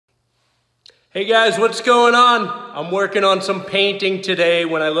Hey guys, what's going on? I'm working on some painting today.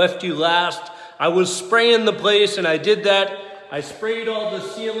 When I left you last, I was spraying the place and I did that. I sprayed all the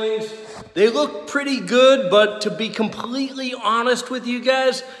ceilings. They look pretty good, but to be completely honest with you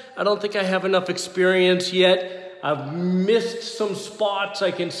guys, I don't think I have enough experience yet. I've missed some spots.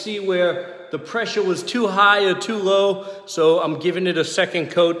 I can see where the pressure was too high or too low, so I'm giving it a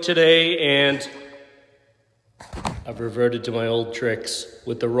second coat today, and I've reverted to my old tricks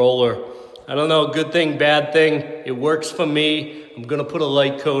with the roller. I don't know, good thing, bad thing. It works for me. I'm gonna put a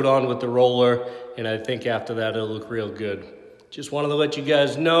light coat on with the roller, and I think after that it'll look real good. Just wanted to let you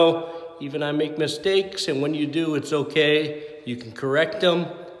guys know, even I make mistakes, and when you do, it's okay. You can correct them.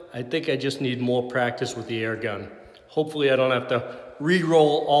 I think I just need more practice with the air gun. Hopefully I don't have to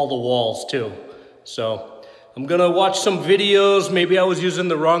re-roll all the walls too. So I'm gonna watch some videos. Maybe I was using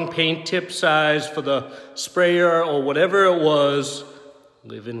the wrong paint tip size for the sprayer or whatever it was.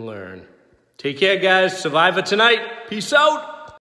 Live and learn. Take care, guys. Survivor tonight. Peace out.